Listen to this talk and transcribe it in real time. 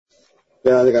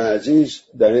بینندگان عزیز،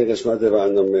 در این قسمت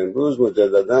برنامه امروز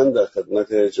مجدداً در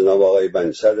خدمت جناب آقای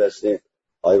بنیصدر هستیم.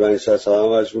 آقای بنیصدر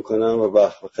سلام عرض میکنم و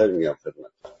وقت بخیر میگم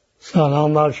خدمت.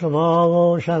 سلام بر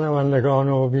شما و شنوندگان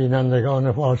و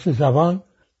بینندگان فارسی زبان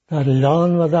در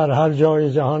ایران و در هر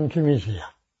جای جهان که میزیم.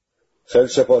 خیلی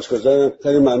سپاسگزارم،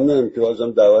 خیلی ممنونم که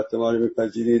بازم دعوت ما رو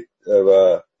میپذیرید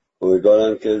و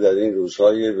امیدوارم که در این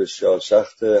روزهای بسیار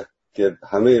سخت که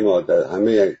همه ما در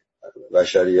همه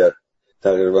بشریت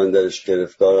تقریبا درش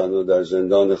گرفتارن و در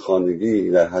زندان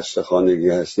خانگی، در حبس خانگی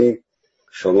هستیم،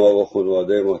 شما و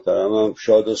خانواده محترمم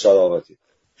شاد و سلامتی.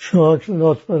 شکر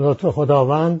لطف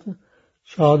خداوند،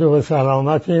 شاد و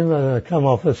سلامتیم و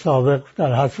کماف سابق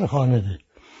در حبس خانگی.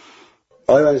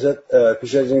 آقای بنیصدر،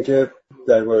 پیش از این که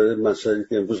در مورد مسائلی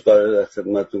که امروز قرار در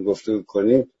خدمتتون گفتگو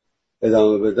کنیم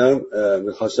ادامه بدم،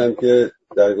 میخواستم که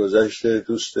در گذشته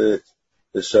دوست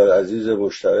بسیار عزیز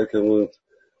مشترکمون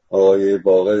آقای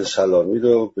باقر سلامی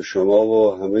رو به شما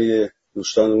و همه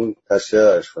دوستانمون تسلیت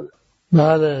عرض کنم.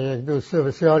 بله، یک دوست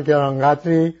بسیار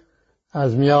گرانقدری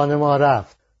از میان ما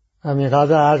رفت.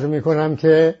 همینقدر عرض میکنم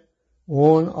که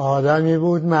اون آدمی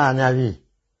بود معنوی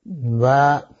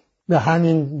و به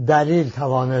همین دلیل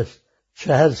توانست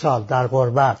 40 سال در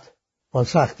غربت با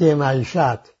سختی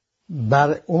معیشت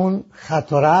بر اون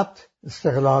خط و ربط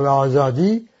استقلال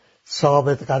آزادی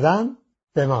ثابت قدم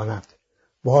بماند.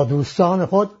 با دوستان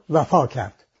خود وفا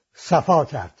کرد، صفا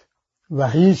کرد و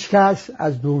هیچ کس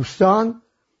از دوستان،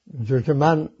 اونجور که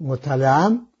من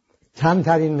مطلعم،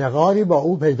 کمترین نقاری با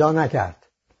او پیدا نکرد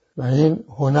و این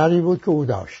هنری بود که او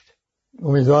داشت.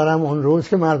 امیدوارم اون روز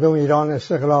که مردم ایران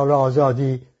استقلال و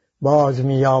آزادی باز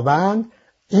میابند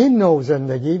این نوع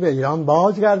زندگی به ایران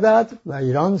بازگردد و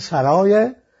ایران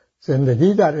سرای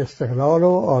زندگی در استقلال و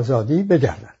آزادی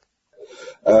بگردد.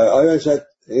 آیا شاید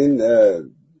این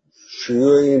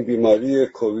شیوع این بیماری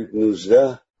کووید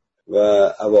 19 و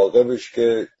عواقبش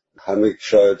که همه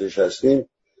شاهدش هستیم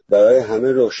برای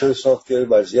همه روشن ساخت که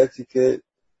وضعیتی که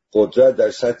قدرت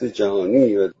در سطح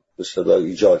جهانی به اصطلاح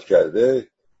ایجاد کرده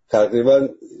تقریبا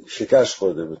شکست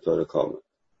خورده به طور کامل.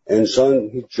 انسان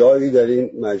هیچ جایی در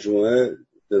این مجموعه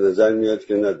به نظر میاد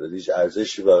که نداره، هیچ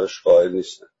ارزشی براش قائل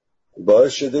نیستن.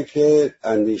 باعث شده که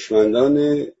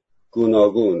اندیشمندان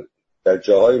گوناگون در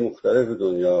جاهای مختلف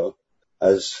دنیا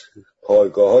از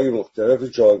پایگاه‌های مختلف،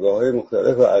 جایگاه‌های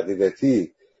مختلف و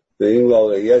عقیدتی به این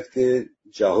واقعیت که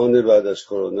جهان بعد از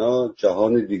کرونا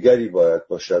جهان دیگری باید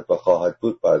باشد و خواهد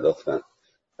بود پرداختند.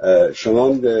 شما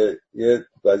هم به یه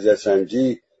وضعیت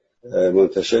سنجی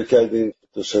منتشر کردین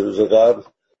 2-3 روز قبل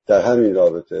در همین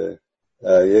رابطه.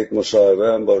 یک مصاحبه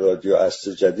هم با رادیو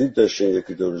اصل جدید داشتین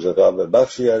 1-2 روز قبل.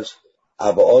 بخشی از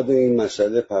ابعاد این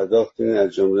مسئله پرداختین، از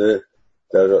جمله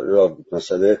در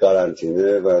مسئله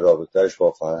قرنطینه و رابطهش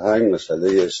با فرهنگ،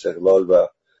 مسئله استقلال و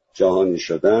جهانی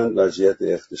شدن، وضعیت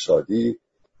اقتصادی.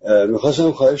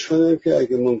 میخواستم خواهش کنم که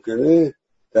اگه ممکنه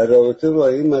در رابطه با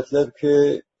این مطلب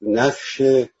که نقش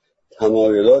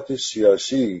تمایلات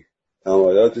سیاسی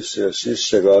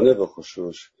سگانه به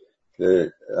خصوص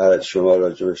که شما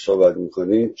راجبش صحبت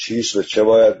میکنین چیست و چه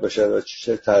باید باشه و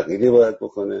چه تغییری باید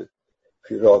بکنه،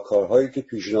 راهکارهایی که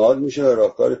پیشنهاد میشه و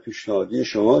راهکار پیشنهادی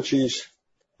شما چیست،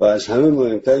 و از همه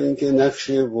مهمتر این که نقش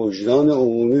وجدان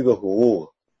عمومی به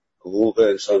حقوق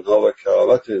انسانها و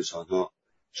کرامت انسانها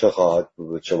چه خواهد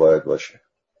بود و چه باید باشه.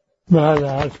 بله،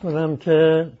 عرض کنم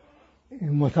که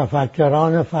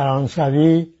متفکران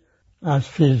فرانسوی از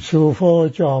فیلسوف و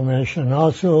جامعه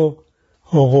شناس و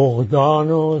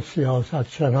حقوقدان و سیاست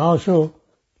شناس و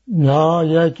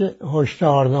یک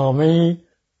هشدارنامه‌ای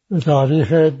به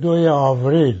تاریخ 2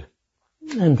 آوریل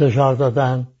انتشار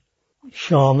دادن،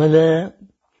 شامل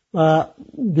و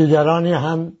دیگرانی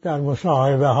هم در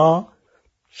مصاحبه ها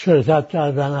شرکت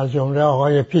کردن، از جمله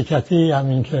آقای پیکتی،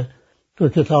 همین که تو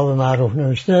کتاب معروف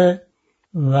نوشته،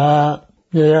 و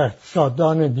یه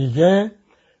اقتصاددان دیگه.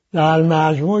 در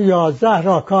مجموع 11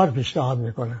 راهکار پیشنهاد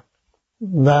میکنم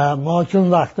و ما چون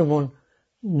وقتمون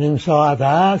نیم ساعت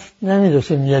هست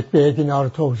نمیرسیم یک به یک اینا رو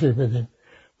توضیح بدیم،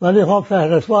 ولی خب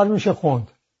فهرستوار میشه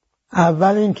خوند.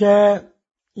 اول اینکه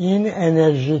این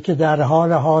انرژی که در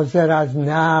حال حاضر از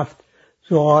نفت،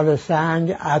 زغال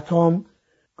سنگ، اتم،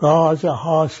 گاز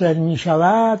حاصل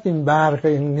میشود، این برق،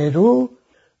 این نیرو،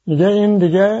 این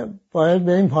دیگه باید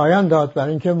به این پایان داد، برای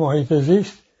اینکه محیط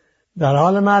زیست در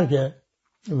حال مرگه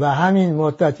و همین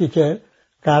مدتی که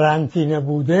قرنطینه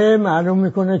بوده معلوم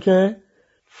میکنه که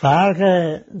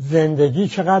فرق زندگی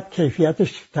چقدر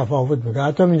کیفیتش تفاوت میکنه.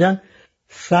 حتی میگن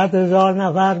 100,000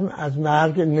 نفر از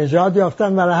مرگ نجات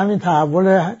یافتن برای همین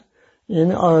تحول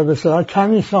این بسیار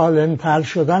کمی سالم‌تر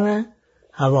شدن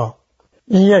هوا.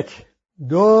 این یک.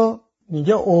 2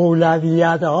 میگه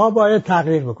اولویت ها باید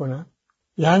تغییر بکنن.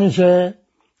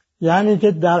 یعنی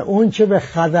که در اون چه به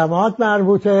خدمات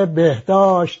مربوطه،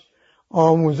 بهداشت،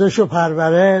 آموزش و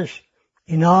پرورش،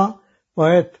 اینا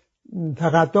باید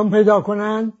تقدم پیدا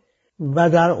کنند و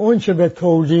در اون چه به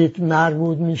تولید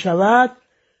مربوط می شود،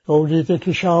 تولید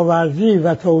کشاورزی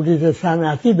و تولید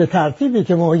صنعتی به ترتیبی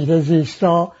که محیط زیست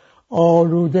را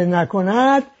آلوده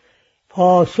نکند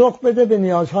پاسخ بده به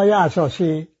نیازهای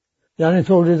اساسی. یعنی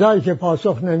تولیدهایی که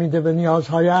پاسخ نمیده به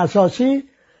نیازهای اساسی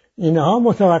اینها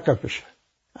متوقف بشه.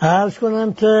 عرض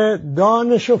کنم که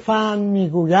دانش و فن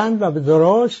میگویند و به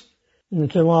درست، این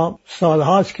که ما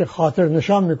سالهاست که خاطر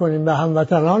نشان میکنیم به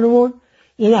هموطنانمون،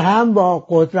 این هم با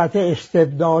قدرت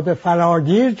استبداد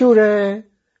فراگیر جوره،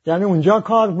 یعنی اونجا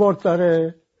کاربرد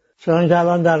داره، چون که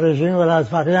الان در رژیم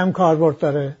ولایت‌فقیه هم کاربرد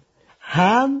داره،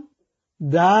 هم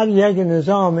در یک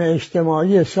نظام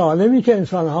اجتماعی سالمی که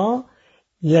انسانها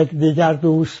یک دیگر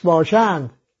دوست باشند،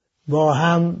 با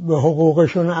هم به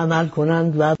حقوقشون عمل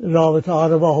کنند و رابطه ها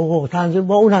رو با حقوق تنظیم،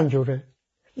 با اون هم جوره.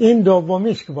 این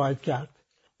دومیست که باید کرد.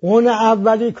 اون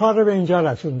اولی کار رو به اینجا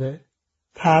رسونده،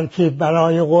 ترکیب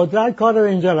برای قدرت کار رو به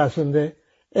اینجا رسونده،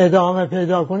 ادامه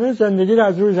پیدا کنه زندگی رو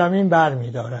از روی زمین بر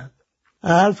می دارد.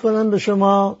 عرض کنم به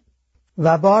شما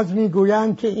و باز می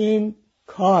گویند که این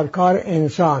کار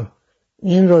انسان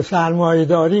این رو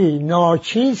سرمایه‌داری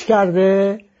ناچیز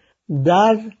کرده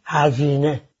در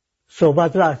هزینه.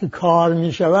 صحبت وقتی کار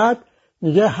می شود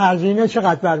میگه هزینه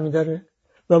چقدر برمی داره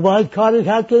و باید کاری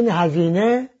کرد که این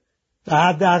هزینه به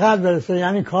حداقل برسه،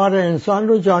 یعنی کار انسان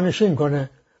رو جانشین کنه،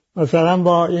 مثلا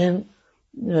با این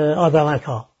آدمک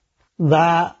ها.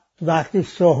 و وقتی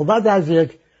صحبت از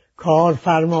یک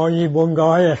کارفرمایی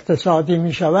بنگاه اقتصادی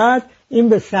می شود، این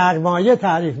به سرمایه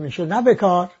تعریف میشه نه به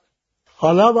کار.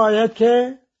 حالا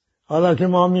که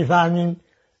ما میفهمیم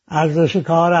ارزش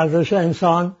کار، ارزش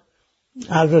انسان،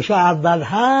 ارزش اول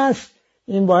هست،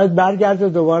 این باید برگرده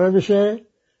دوباره بشه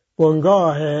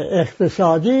بنگاه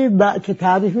اقتصادی که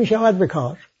تعریف می شود به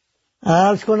کار.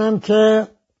 عرض کنم که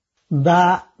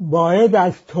باید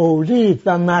از تولید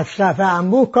و مصرف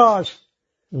انبوه کاست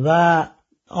و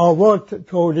آورد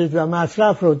تولید و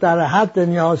مصرف رو در حد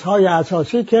نیازهای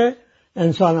اساسی که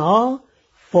انسانها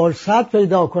فرصت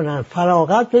پیدا کنن،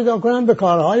 فراغت پیدا کنن به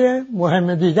کارهای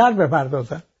مهم دیگر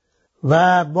بپردازن.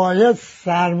 و باید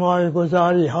سرمایه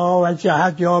گذاری ها و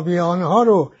جهتیابی آنها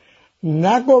رو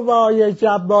نه قوای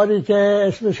جباری که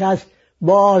اسمش هست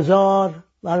بازار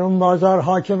بر اون بازار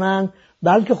حاکمن،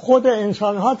 بلکه خود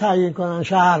انسان ها تعیین کنن،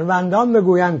 شهروندان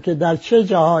بگویند که در چه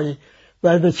جاهایی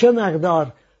و به چه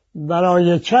مقدار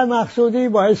برای چه مقصودی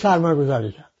باید سرمایه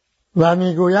گذاری کرد. و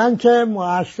میگویند که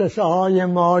مؤسسه های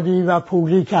مالی و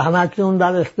پولی که همکنون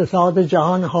در اقتصاد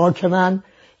جهان حاکمن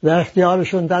و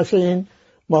اختیارشون دست این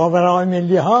ماورای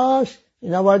ملی هاست،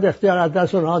 اینا باید اختیار از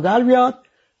دست اونها در بیاد،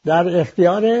 در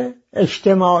اختیار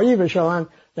اجتماعی بشوند،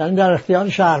 یعنی در اختیار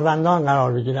شهروندان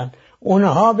قرار بگیرن.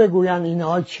 اونها بگوین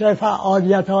اینها چه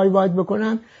فعالیت هایی باید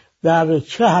بکنن در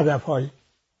چه هدف هایی.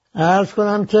 عرض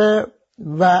کنم که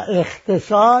و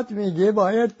اقتصاد میگه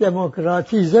باید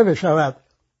دموکراتیزه بشود،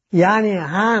 یعنی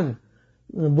هم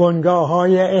بنگاه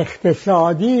های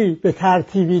اقتصادی به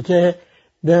ترتیبی که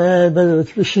به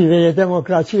شیوه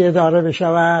دموکراسی اداره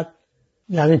بشود،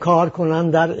 یعنی کار کنن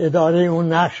در اداره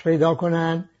اون نقش پیدا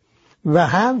کنن، و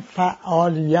هم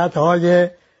فعالیت های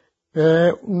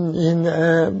این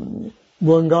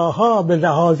بنگاه ها به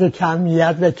لحاظ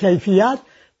کمیت و کیفیت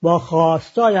با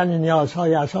خواستا یعنی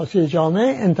نیازهای اساسی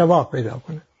جامعه انطباق پیدا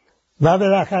کنه و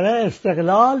بالاخره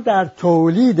استقلال در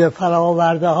تولید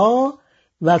فراورده ها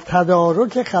و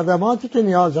تدارک خدماتی که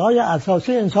نیازهای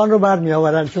اساسی انسان رو برمی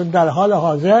آورند. چون در حال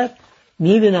حاضر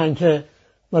میبینن که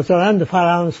مثلا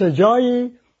فرانسه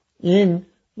جایی این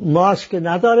ماسک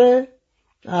نداره،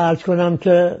 عرض کنم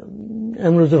که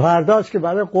امروز و فرداست که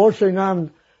برای قرص اینا هم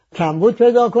کمبود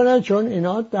پیدا کنه، چون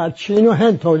اینا در چین و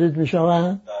هند تولید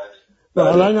میشوند و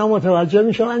حالا اینا متوجه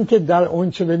میشوند که در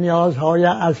اون چه به نیازهای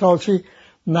اساسی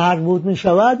مربوط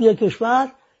میشود یک کشور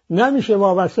نمیشه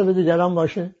وابسته به دیگران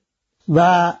باشه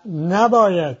و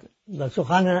نباید، و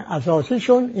سخن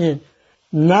اساسیشون این،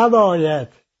 نباید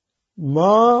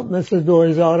ما مثل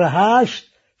 2008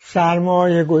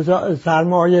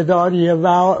 سرمایه داری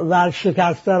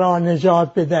ورشکسته را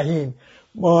نجات بدهیم،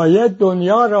 باید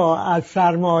دنیا را از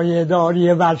سرمایه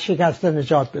داری ورشکسته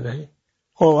نجات بدهیم.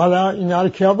 خب حالا اینا رو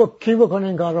کی بکنه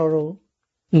این کارا رو؟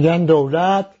 میگن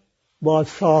دولت با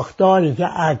ساختاری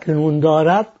که اکنون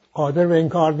دارد قادر به این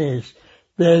کار نیست.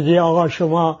 بگی آقا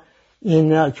شما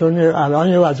این، چون الان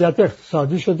یه وضعیت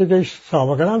اقتصادی شده که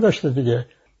سابقه هم داشته دیگه،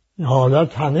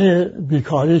 حالات همه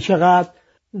بیکاری چقدر،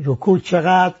 رکود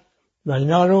چقدر، و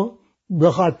اینا رو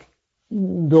بخواد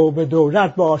به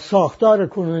دولت با ساختار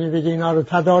کنونی بگه اینا رو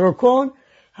تدارک کن،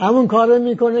 همون کار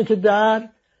میکنه که در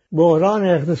بحران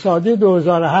اقتصادی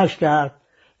 2008 کرد،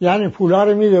 یعنی پولا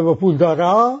رو میده به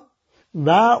پولدارا و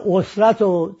اسرت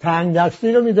و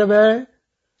تنگدستی رو میده به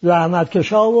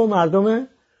زحمتکشا و مردم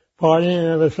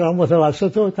پایین مثلا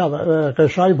متوسط و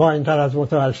قشرهای پایین تر از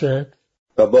متوسط.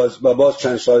 و باز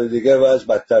چند سال دیگه وضع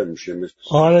بدتر میشه.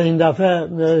 آره این دفعه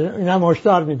اینم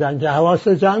هشدار میدن که حواست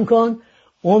جمع کن،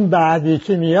 اون بعدی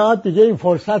که میاد دیگه این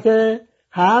فرصت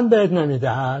هم بهت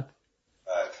نمیدهد.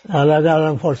 حالا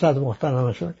در فرصت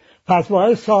محترمه شد. پس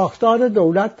باید ساختار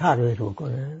دولت تغییر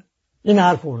بکنه. این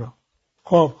حرف اونا.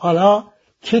 خب حالا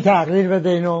کی تغییر بده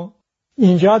اینو؟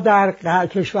 اینجا در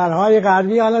کشورهای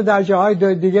غربی، حالا در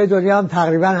جاهای دیگه دنیا هم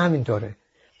تقریبا همینطوره.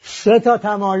 3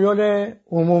 تمایل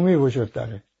عمومی وجود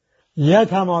داره. یه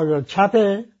تمایل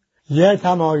چپه، یه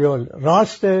تمایل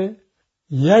راسته،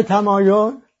 یه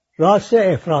تمایل راست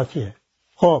افراطیه.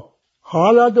 خب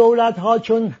حالا دولت ها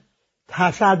چون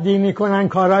تصدی میکنن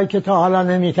کارهایی که تا حالا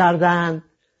نمیکردن،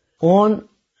 اون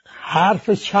حرف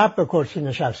چپ به کرسی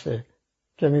نشسته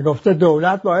که میگفته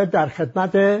دولت باید در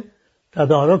خدمت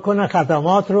تدارک کنه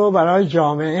خدمات رو برای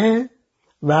جامعه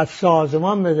و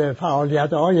سازمان بده،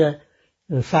 فعالیت‌های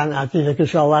صنعتی و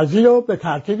کشاورزی رو به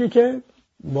ترتیبی که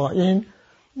با این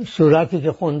صورتی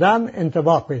که خوندم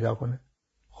انطباق پیدا کنه.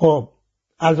 خب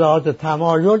از لحاظ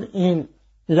تمایل این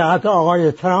حتی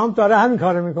آقای ترامپ داره همین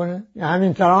کارو میکنه.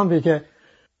 همین ترامپی که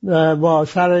با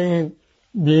سر این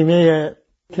بیمه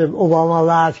که اوباما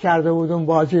وضع کرده بود اون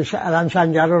بازی علم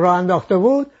شنگر رو راه انداخته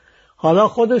بود، حالا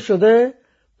خودش شده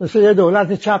مثل یه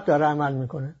دولت چپ داره عمل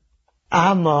میکنه.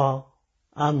 اما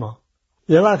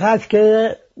یه وقت هست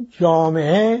که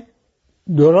جامعه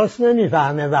درست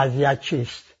نمیفهمه وضعیت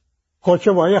چیست،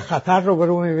 خودشو با یه خطر رو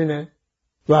برو میبینه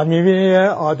و میبینه یه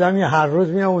آدمی هر روز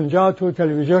میاد اونجا تو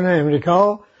تلویزیون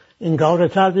امریکا این کار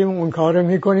کردیم اون کار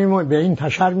میکنیم و به این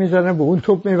تشر میزنه به اون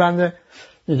توپ میبنده،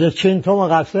 میگه چین تو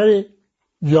مقصری.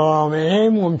 جامعه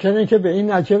ممکنه که به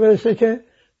این نتیجه برسه که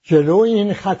جلو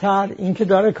این خطر، این که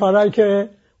داره کارهایی که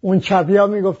اون چپیا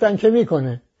میگفتن که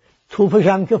میکنه، توپش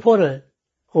هم که پره،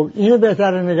 خب اینو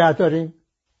بهتره نگه داریم.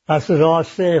 پس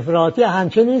راست افراطی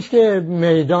همچه نیست که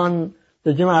میدان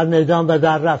بگیم از میدان به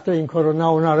در رفته این کرونا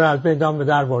اونا رو از میدان به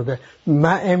در برده.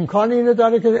 امکان اینو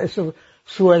داره که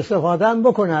سوء استفاده هم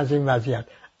بکنه از این وضعیت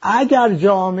اگر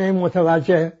جامعه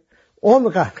متوجه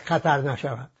عمق خطر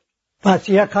نشود. پس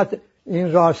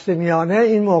این راست میانه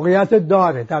این موقعیت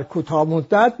داره، در کوتاه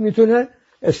مدت میتونه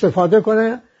استفاده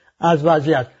کنه از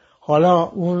وضعیت. حالا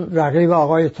اون رقیب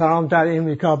آقای ترامپ در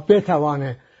امریکا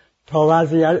بتوانه تا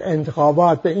وضعیت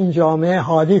انتخابات به این جامعه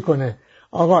حالی کنه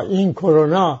آقا این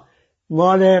کرونا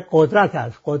مال قدرت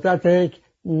است، قدرت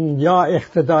یا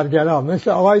اقتدارگرا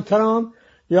مثل آقای ترامپ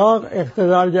یا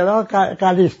اقتدارگرا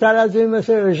غلیظتر از این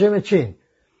مثل رژیم چین.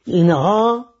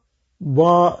 اینها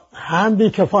با هم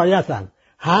بی‌کفایتن،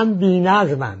 هم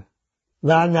بی‌نظمن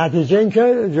و نتیجه این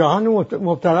که جهان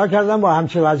مبتلا کردن با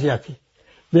همچه وضعیتی.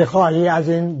 بخواهی از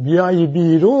این بیایی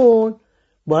بیرون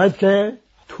باید که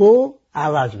تو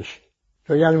عوض بشی،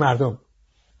 تو یعنی مردم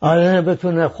آره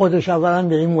بتونه خودش اولا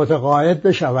به این متقاعد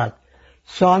بشود،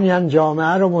 ثانیاً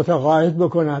جامعه رو متقاعد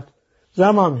بکند،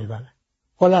 زمان میبره.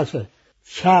 خلاصه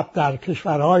چپ در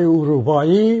کشورهای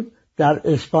اروپایی در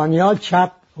اسپانیا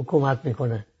چپ حکومت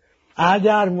میکنه.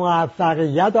 اگر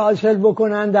موفقیت حاصل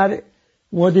بکنن در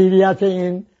مدیریت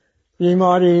این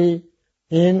بیماری،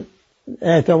 این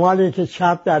احتمالی که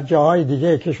چپ در جاهای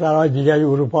دیگه کشورهای دیگه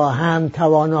اروپا هم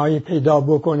توانایی پیدا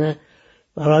بکنه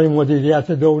برای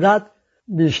مدیریت دولت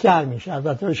بیشتر میشه،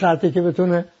 البته به شرطی که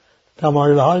بتونه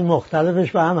تمایل‌های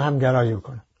مختلفش به هم همگرایی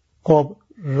کنه. خب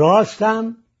راست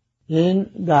هم این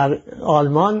در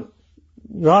آلمان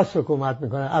راست حکومت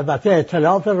میکنه، البته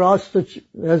ائتلاف راست و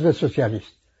حزب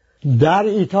سوسیالیست. در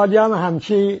ایتالیا هم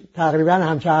تقریبا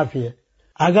همچه حرفیه.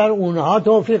 اگر اونها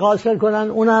توفیق حاصل کنن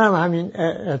اونها هم همین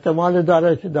احتمال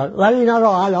داره که داره، ولی اینا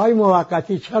راه حل‌های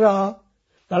موقتی. چرا؟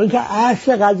 برای اینکه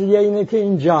اصل قضیه اینه که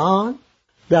این جهان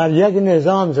در یک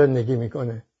نظام زندگی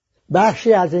میکنه،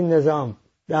 بخشی از این نظام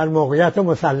در موقعیت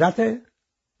مسلطه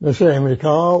مثل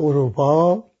امریکا،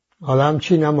 اروپا، حالا هم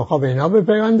چین هم میخواد به اینا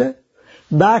بپیونده،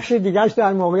 بخشی دیگرش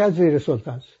در موقعیت زیر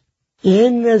سلطه است.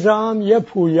 این نظام یه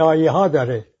پویایی ها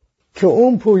داره که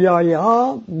اون پویایی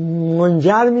ها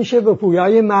منجر میشه به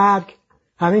پویایی مرگ،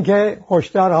 همین که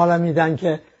هشدار حالا میدن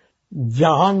که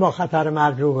جهان با خطر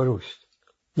مرگ روبروست.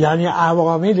 یعنی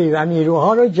عواملی و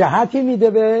نیروها رو جهتی میده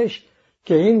بهش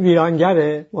که این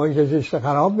ویرانگره، محیط زیست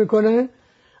خراب میکنه.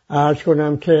 عرض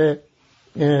کنم که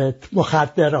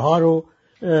مخدرها رو،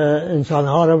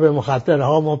 انسانها رو به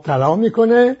مخدرها مبتلا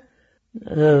میکنه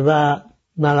و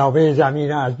منابع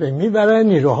زمین از بین میبره،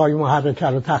 نیروهای محرکه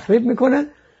رو تخریب میکنه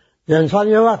انسان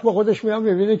یه وقت با خودش میاد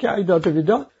ببینه که ای داد و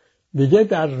بیداد دیگه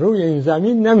در روی این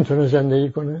زمین نمیتونه زندگی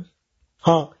کنه.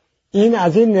 این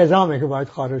از این نظامه که باید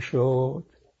خارج شد.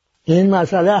 این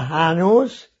مسئله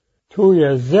هنوز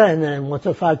توی ذهن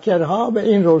متفکرها به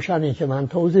این روشنی که من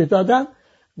توضیح دادم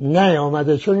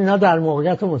نیامده، چون اینا در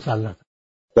موقعیت مسلط.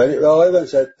 ولی آقای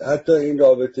بنیصدر حتی این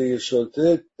رابطه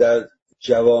سلطه در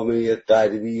جوامع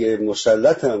غربی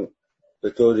مسلط هم به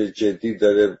طور جدی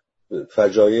داره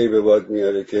فجایعی به باد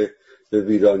میاره که به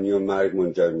ویرانی و مرگ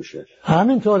منجر میشه.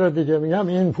 همینطوره دیگه، میگم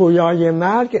این پویای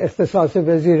مرگ اختصاص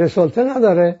به زیر سلطه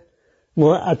نداره.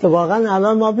 اتفاقا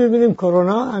الان ما ببینیم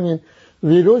کرونا همین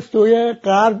ویروس توی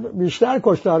غرب بیشتر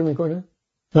کشتار میکنه.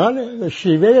 بله،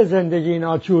 شیوه زندگی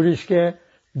اینا جوریست که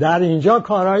در اینجا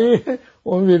کارایی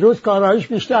اون ویروس کاراییش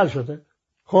بیشتر شده.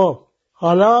 خب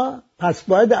حالا پس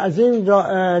باید از این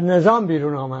نظام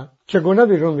بیرون آمد. چگونه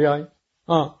بیرون بیایم؟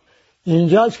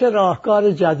 اینجاست که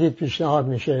راهکار جدید پیشنهاد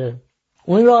میشه.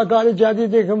 اون راهکار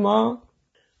جدیدی که ما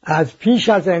از پیش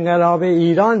از انقلاب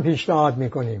ایران پیشنهاد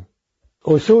میکنیم.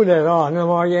 اصول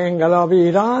راهنمای انقلاب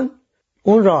ایران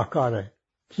اون راهکاره.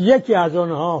 یکی از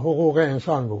اونها حقوق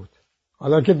انسان بود.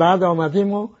 حالا که بعد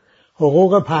آمدیم و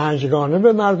حقوق پنجگانه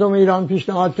به مردم ایران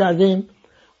پیشنهاد کردیم،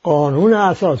 قانون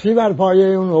اساسی بر پایه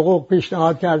اون حقوق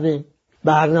پیشنهاد کردیم،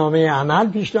 برنامه عمل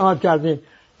پیشنهاد کردیم.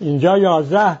 اینجا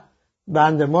 11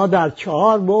 بند ما در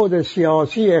 4 بعد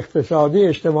سیاسی، اقتصادی،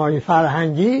 اجتماعی،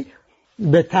 فرهنگی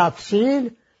به تفصیل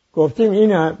گفتیم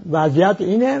اینه وضعیت،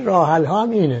 اینه راه حل ها هم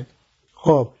اینه.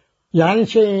 خب یعنی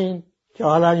چه این که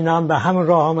حالا اینا هم به همون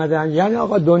راه آمدن؟ یعنی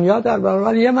آقا دنیا در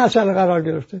برابر یه مسئله قرار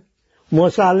گرفته،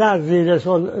 مسلط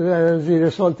زیر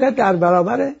سلطه در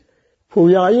برابر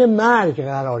پویایی مرگ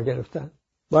قرار گرفتن،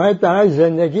 باید برای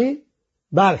زندگی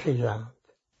برخیزند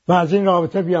و از این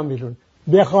رابطه بیان بیرون.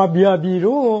 بخواب بیا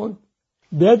بیرون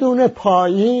بدون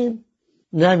پایین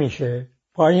نمیشه.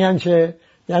 پایین هم چه؟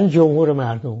 یعنی جمهور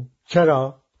مردم.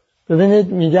 چرا؟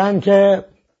 ببینید میگن که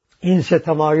این سه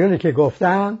تمایلی که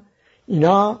گفتم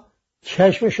اینا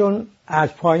چشمشون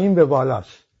از پایین به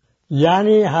بالاست،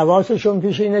 یعنی حواسشون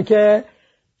پیش اینه که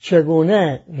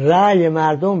چگونه رأی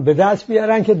مردم به دست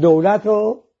بیارن که دولت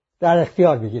رو در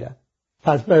اختیار بگیرن.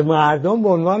 پس به مردم به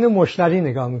عنوان مشتری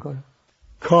نگاه میکنن.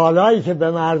 کالایی که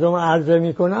به مردم عرضه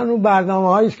میکنن اون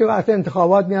برنامه‌هایی است که وقت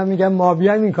انتخابات میان میگن ما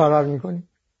بیایم این کارا رو میکنیم.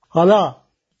 حالا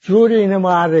جوری اینو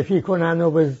معرفی کنن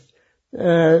و به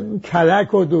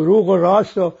کلک و دروغ و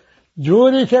راست و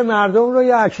جوری که مردم رو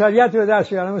یه اکثریت به دست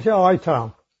بیارن، مثل آقای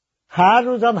ترامپ هر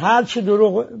روزم هر چی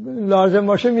دروغ لازم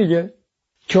باشه میگه،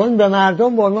 چون به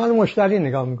مردم به عنوان مشتری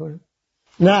نگاه میکنه.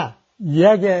 نه،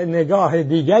 یک نگاه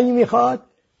دیگری میخواد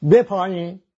به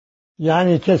پایین،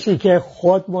 یعنی کسی که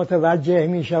خود متوجه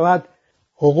میشود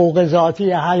حقوق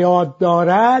ذاتی حیات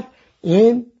دارد،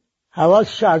 این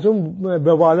حواسش از اون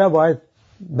به بالا باید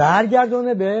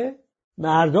برگردونه به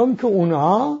مردم که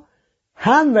اونها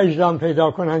هم وجدان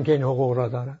پیدا کنن که این حقوق را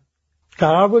دارن.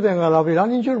 قرار بود انقلاب ایران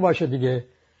اینجور باشه دیگه.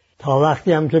 تا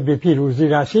وقتی هم که به پیروزی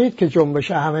رسید که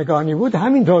جنبش همگانی بود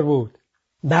همینطور بود.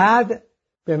 بعد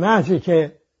به محضی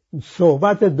که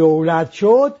صحبت دولت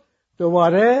شد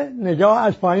دوباره نگاه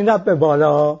از پایین رفت به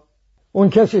بالا. اون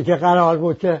کسی که قرار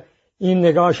بود که این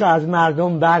نگاهش از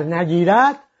مردم بر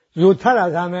نگیرد زودتر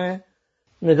از همه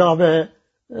نگاه به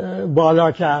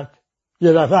بالا کرد.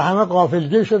 یه دفعه همه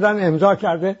غافلگیر شدن، امضا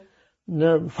کرده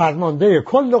فرمانده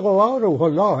کل قوا روح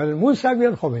الله الموسوی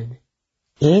الخمینی.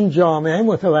 این جامعه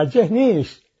متوجه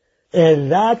نیست.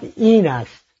 علت این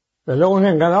است. ولی اون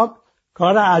انقلاب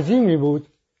کار عظیمی بود.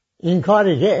 این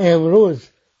کاری که امروز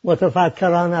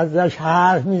متفکران ازش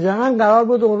حرف میزنن قرار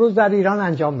بود اون روز در ایران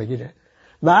انجام بگیره.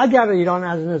 و اگر ایران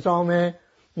از نظام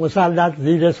مسلط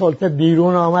زیر سلطه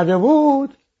بیرون آمده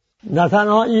بود، نه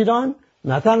تنها ایران،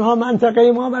 نه تنها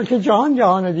منطقه ما، بلکه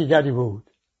جهان دیگری بود.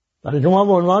 برای که ما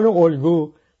به عنوان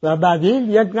الگو و بدیل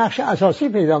یک نقش اساسی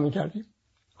پیدا میکردیم.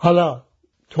 حالا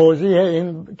توضیح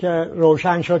این که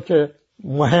روشن شد که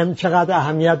مهم چقدر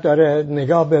اهمیت داره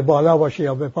نگاه به بالا باشه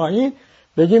یا به پایین،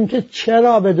 بگیم که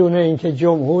چرا بدون اینکه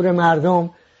جمهور مردم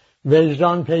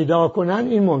وجدان پیدا کنن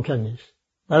این ممکن نیست.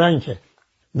 برای اینکه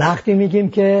وقتی میگیم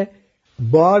که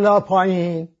بالا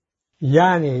پایین،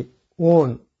 یعنی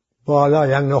اون بالا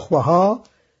یعنی نخبه ها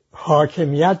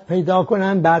حاکمیت پیدا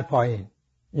کنن بر پایین،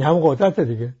 این هم قدرت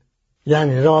دیگه.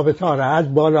 یعنی رابطه ها را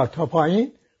از بالا تا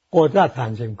پایین قدرت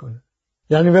تنظیم کنه.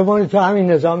 یعنی بمونید تو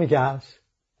همین نظامی که هست،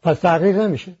 پس تغییر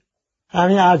نمیشه.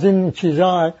 همین از این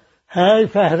چیزا هی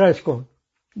فهرست کن،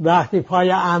 وقتی پای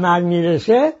عمل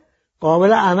میرسه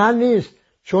قابل عمل نیست،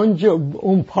 چون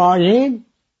اون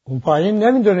پایین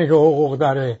نمیدونه که حقوق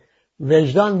داره،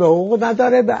 وجدان به حقوق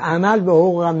نداره، به عمل به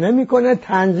حقوق هم نمیکنه،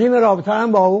 تنظیم رابطه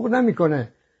هم با حقوق نمیکنه.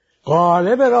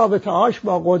 قالب رابطه هاش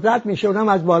با قدرت میشه، اونم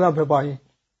از بالا به پایین.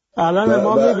 الان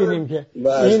ما میبینیم که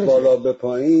از بالا به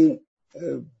پایین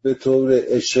به طور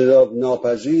اجتناب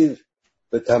ناپذیر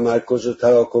به تمرکز و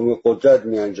تراکم قدرت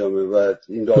میانجامه و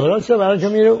این درسته. برای که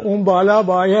میره اون بالا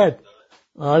باید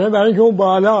برای که اون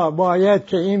بالا باید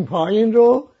که این پایین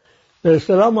رو به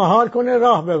اصطلاح مهار کنه،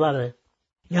 راه ببره،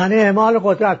 یعنی اعمال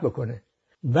قدرت بکنه.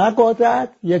 و قدرت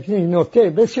یک نکته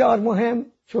بسیار مهم،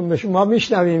 چون ما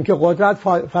میشنویم که قدرت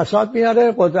فساد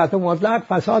میاره، قدرت مطلق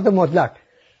فساد مطلق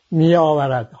می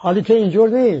آورد، حالی که اینجور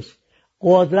نیست.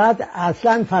 قدرت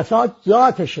اصلا فساد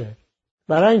ذاتشه،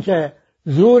 برای اینکه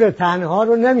زور تنها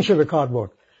رو نمیشه به کار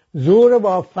برد، زور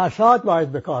با فساد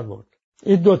باید به کار برد.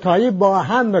 این دوتایی با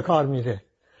هم به کار میره،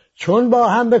 چون با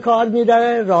هم به کار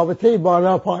میره رابطه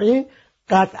بالا پایین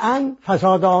قطعا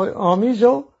فساد آمیز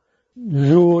و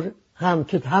زور هم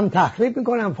که هم تخریب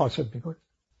میکنه هم فاسد میکنه.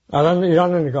 الان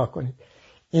ایران رو نگاه کنید،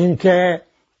 این که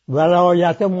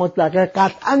ولایت مطلقه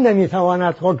قطعا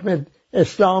نمیتواند حکم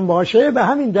اسلام باشه به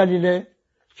همین دلیله،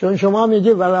 چون شما میگی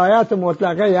ولایت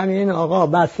مطلقه یعنی این آقا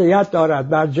بستیت دارد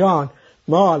بر جان،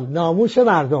 مال، ناموس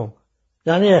مردم،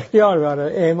 یعنی اختیار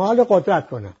داره اعمال قدرت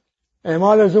کنه،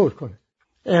 اعمال زور کنه.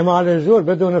 اعمال زور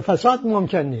بدون فساد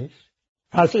ممکن نیست.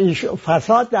 پس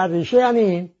فساد در ریشه یعنی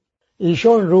این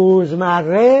ایشون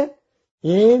روزمره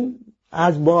این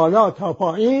از بالا تا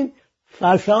پایین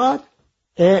فساد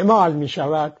اعمال می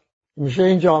شود، میشه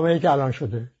این جامعه که الان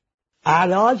شده.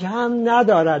 علاج هم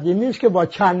ندارد، این نیست که با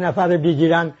چند نفر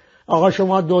بگیرن آقا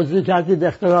شما دزدی کردید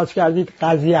اختلاس کردید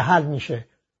قضیه حل میشه.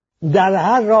 در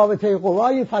هر رابطه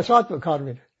قوایی فساد به کار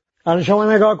میره. الان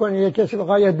شما نگاه کنید یک کسی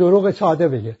بخواد یه دروغ ساده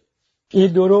بگه،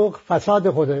 این دروغ فساد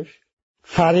خودش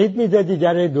فرید میده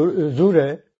دیگر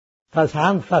زوره، پس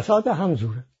هم فساد هم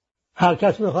زوره. هر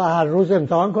کس میخواد هر روز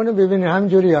امتحان کنه ببینه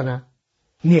همجوری یا نه.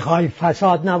 میخوای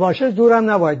فساد نباشه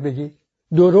زورم نباید بگی،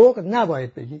 دروغ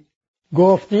نباید بگی،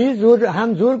 گفتی زور،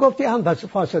 هم زور گفتی هم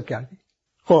فاسد کردی.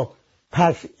 خب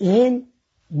پس این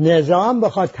نظام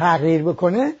بخواد تغییر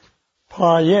بکنه،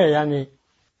 پایه یعنی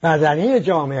بدنی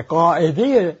جامعه،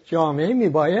 قاعده جامعه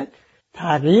میباید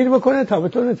تغییر بکنه تا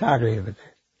بتونه تغییر بده.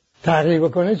 تغییر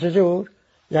بکنه چجور؟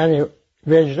 یعنی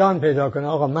وجدان پیدا کنه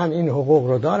آقا من این حقوق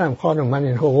رو دارم، خانم من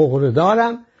این حقوق رو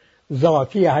دارم،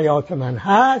 ذاتی حیات من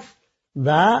هست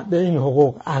و به این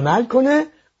حقوق عمل کنه.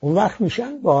 اون وقت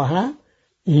میشن با هم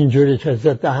اینجوری که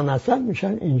ضد هم هستن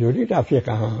میشن اینجوری رفیق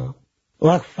هم،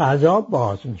 اون وقت فضا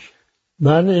باز میشه.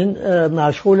 من این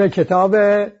مشغول کتاب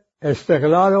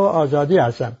استقلال و آزادی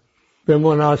هستم. به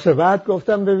مناسبت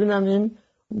گفتم ببینم این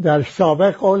در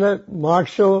سابق قول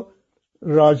مارکس رو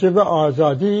راجع به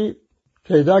آزادی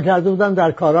پیدا کرده بودم،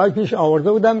 در کارهای پیش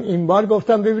آورده بودم، این بار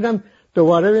گفتم ببینم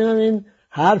دوباره ببینم این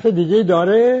حرف دیگه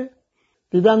داره.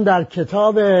 دیدم در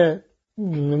کتاب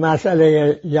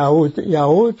مسئله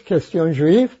یهود کستیون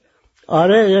جویف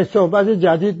آره یک صحبت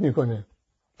جدید میکنه.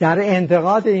 در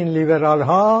انتقاد این لیبرال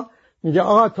ها میگه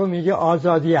آقا تو میگه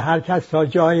آزادی هر کس تا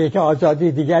جایی که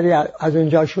آزادی دیگری از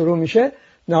اونجا شروع میشه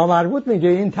نامربوط، میگه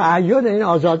این تعهد، این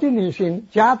آزادی نیست، این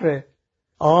جبره.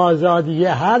 آزادی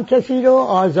هر کسی رو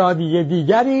آزادی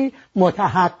دیگری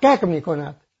متحقق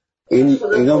میکند.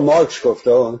 اینو مارکس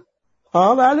گفته.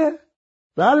 بله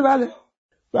بله بله.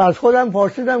 از خودم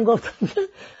پرسیدم گفتم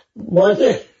ما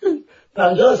که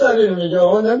 50 سالی رو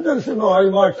میگه نمیدونستیم آقای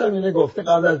مارکس هم اینه گفته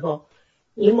قبل از ما.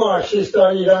 این مارکسیستا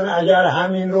ایران اگر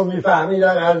همین رو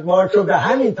میفهمیدن از مارکس رو به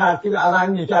همین ترتیب عمل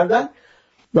میکردن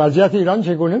وضعیت ایران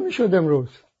چگونه میشد امروز؟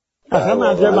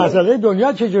 اصلا مسئله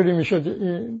دنیا چجوری میشد؟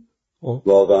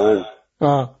 واقعا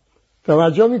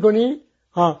توجه میکنی؟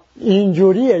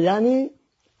 اینجوریه. یعنی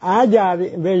اگر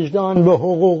وجدان به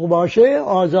حقوق باشه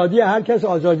آزادی هر کس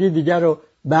آزادی دیگر رو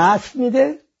بسط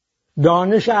میده،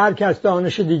 دانش هر کس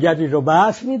دانش دیگری رو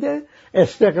بسط میده،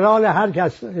 استقلال هر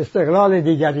کس استقلال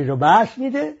دیگری رو بسط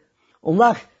میده. اون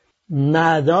وقت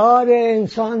مدار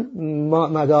انسان،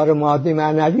 مدار مادی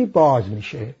معنوی باز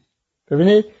میشه.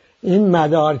 ببینید این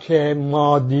مدار که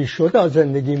مادی شد،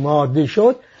 زندگی مادی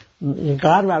شد، این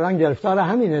غرب الان گرفتار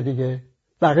همینه دیگه،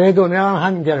 بقیه دنیا هم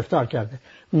همین گرفتار کرده.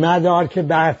 مدار که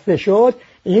بسته شد،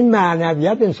 این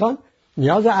معنویت انسان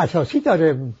نیاز اساسی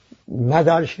داره.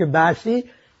 مدارش که بستی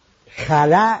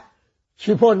خلأ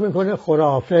چی پر میکنه؟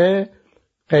 خرافه،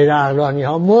 غیر عقلانی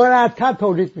ها مرتب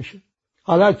تولید میشه.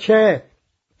 حالا چه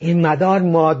این مدار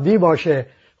مادی باشه،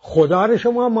 خدا رو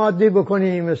شما مادی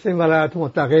بکنی مثل این ولایت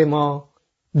مطلقه ما،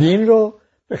 دین رو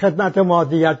به خدمت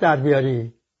مادیت در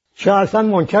بیاری، چه اصلا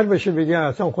منکر بشه بگی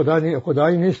اصلا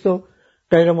خدایی نیست و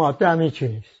غیر ماده هم هیچی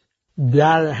نیست.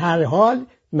 در هر حال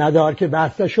مدار که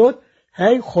بسته شد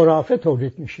هی خرافه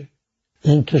تولید میشه.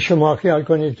 این که شما خیال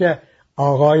کنید که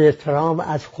آقای ترامپ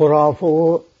از خرافه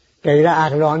و غیر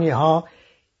عقلانی ها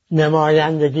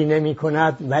نمایندگی نمی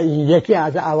کند و این یکی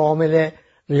از عوامل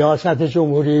ریاست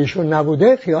جمهوریشون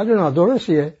نبوده، خیال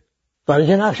نادرستیه. برای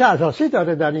اینکه نقش اساسی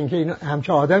داره در اینکه این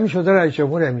همچه آدمی شده رئیس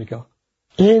جمهور امریکا.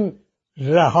 این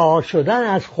رها شدن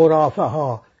از خرافه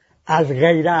ها، از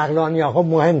غیر عقلانی ها،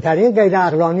 مهمترین غیر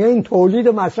عقلانی ها این تولید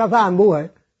و مصرف انبوهه.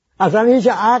 اصلا هیچ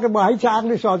عقل با هیچ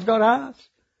عقلی سازگار هست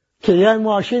که یه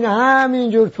ماشین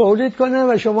همینجور تولید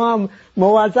کنه و شما هم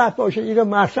موظف باشه این رو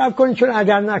مصرف کنید، چون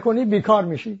اگر نکنی بیکار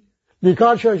میشی.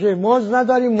 بیکار شوشی، مزد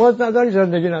نداری،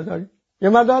 زندگی نداری. یه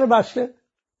مدار بسته.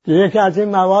 یکی از این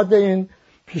مواد این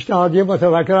پیشنهادی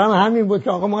متفکران همین بود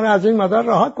که آقا ما رو از این مدار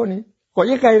رها کنید. خب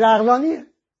این غیر عقلانیه.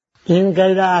 این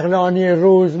غیر عقلانی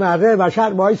روزمره بشر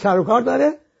باهاش سر و کار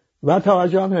داره و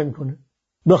توجه هم نمیکنه.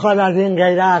 بخواد از این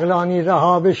غیر عقلانی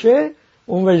رها بشه،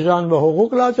 اون وجدان به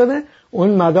حقوق لازمه،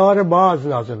 اون مدار باز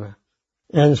لازمه.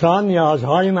 انسان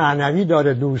نیازهای معنوی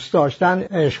داره، دوست داشتن،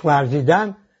 عشق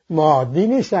ورزیدن مادی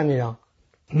نیستن، اینا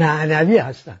معنوی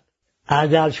هستن.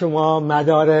 اگر شما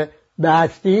مدار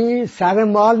بستی سر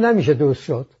مال نمیشه دوست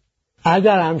شد.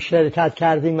 اگر هم شرکت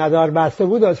کردی مدار بسته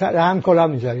بود و سر هم کلا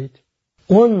میذارید.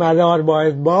 اون مدار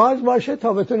باید باز باشه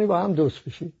تا بتونی با هم دوست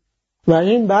بشید. و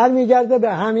این برمیگرده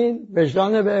به همین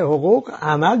وجدان به حقوق،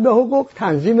 عمل به حقوق،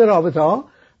 تنظیم رابطه ها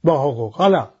با حقوق.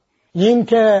 حالا این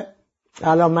که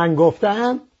الان من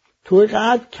گفتم توی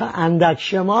قد که اندک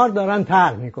شمار دارن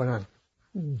طرح میکنن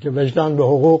که وجدان به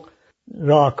حقوق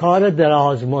راهکار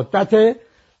دراز مدته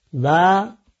و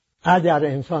اگر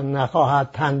انسان نخواهد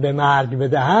تن به مرگ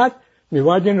بدهد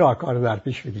میباید این راهکار در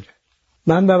پیش بگیره.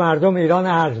 من به مردم ایران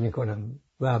عرض میکنم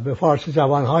و به فارسی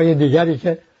زبانهای دیگری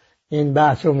که این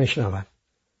بحث رو میشنون،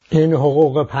 این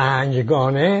حقوق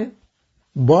پنجگانه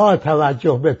با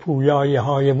توجه به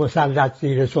پویایی‌های مسلط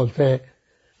زیر سلطه،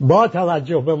 با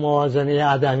توجه به موازنه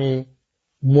عدمی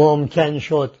ممکن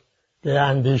شد به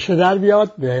اندیشه در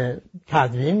بیاد، به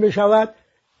تدوین بشود،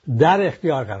 در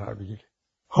اختیار قرار بگیره.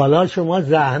 حالا شما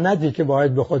زحمتی که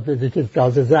باید به خود بدید که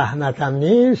تازه زحمت هم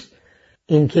نیست،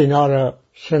 این که اینا رو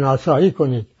شناسایی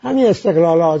کنید، همین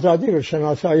استقلال آزادی رو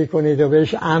شناسایی کنید و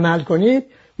بهش عمل کنید،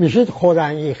 میشید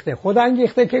خودانگیخته.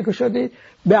 خودانگیخته که شدید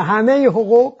به همه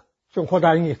حقوق، چون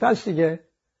خودانگیخته است دیگه،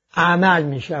 عمل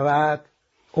میشود.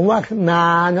 اون وقت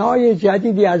معنای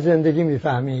جدیدی از زندگی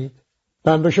میفهمید.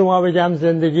 من به شما بگم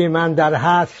زندگی من در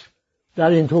حصر در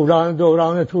این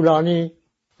دوران طولانی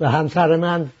و همسر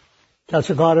من،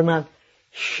 کس کار من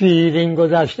شیرین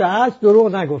گذشته است،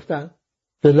 دروغ نگفتن.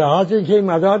 به لحاظ اینکه این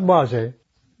مدار بازه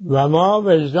و ما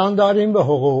وجدان داریم به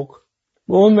حقوق،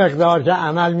 به اون مقدار که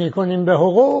عمل میکنیم به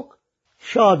حقوق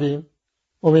شادیم.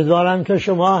 امیدوارم که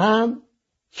شما هم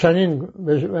چنین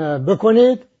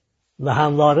بکنید و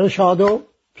همواره شاد و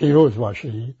پیروز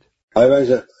باشید.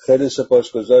 آقای خیلی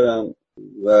سپاسگزارم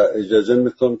و اجازه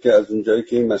میکنم که از اونجایی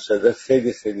که این مسئله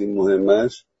خیلی خیلی مهم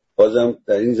است بازم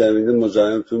در این زمینه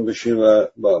مزاحمتون بشیم و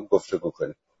با گفتگو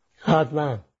کنیم.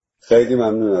 حتما. خیلی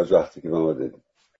ممنون از وقتی که به ما دادید.